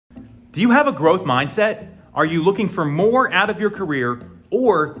Do you have a growth mindset? Are you looking for more out of your career,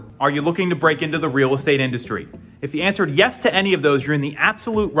 or are you looking to break into the real estate industry? If you answered yes to any of those, you're in the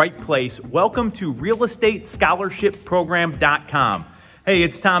absolute right place. Welcome to realestatescholarshipprogram.com. Hey,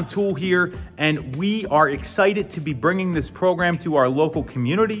 it's Tom Toole here, and we are excited to be bringing this program to our local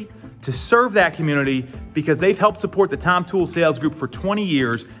community to serve that community because they've helped support the Tom Toole Sales Group for 20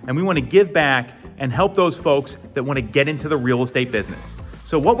 years, and we want to give back and help those folks that want to get into the real estate business.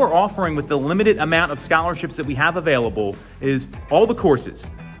 So what we're offering with the limited amount of scholarships that we have available is all the courses,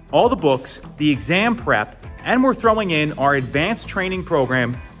 all the books, the exam prep, and we're throwing in our advanced training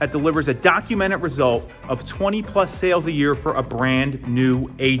program that delivers a documented result of 20 plus sales a year for a brand new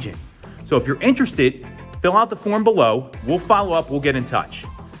agent. So if you're interested, fill out the form below. We'll follow up, we'll get in touch.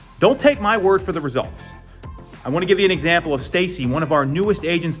 Don't take my word for the results. I want to give you an example of Stacy, one of our newest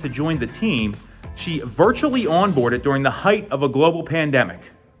agents to join the team. She virtually onboarded during the height of a global pandemic.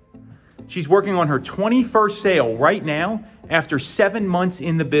 She's working on her 21st sale right now after 7 months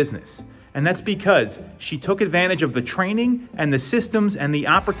in the business. And that's because she took advantage of the training and the systems and the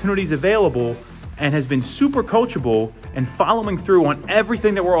opportunities available and has been super coachable and following through on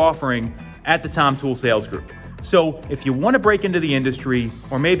everything that we're offering at the Tom Toole Sales Group. So if you want to break into the industry,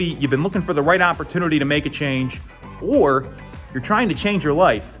 or maybe you've been looking for the right opportunity to make a change, or you're trying to change your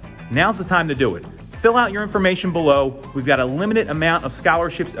life, now's the time to do it. Fill out your information below. We've got a limited amount of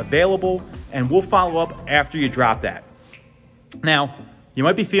scholarships available, and we'll follow up after you drop that. Now, you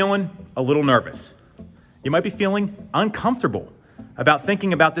might be feeling a little nervous. You might be feeling uncomfortable about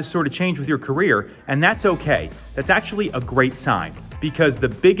thinking about this sort of change with your career, and that's okay. That's actually a great sign because the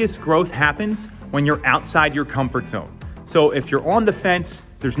biggest growth happens when you're outside your comfort zone. So if you're on the fence,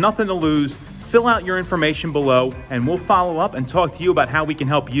 there's nothing to lose. Fill out your information below, and we'll follow up and talk to you about how we can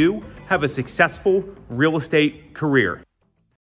help you have a successful real estate career.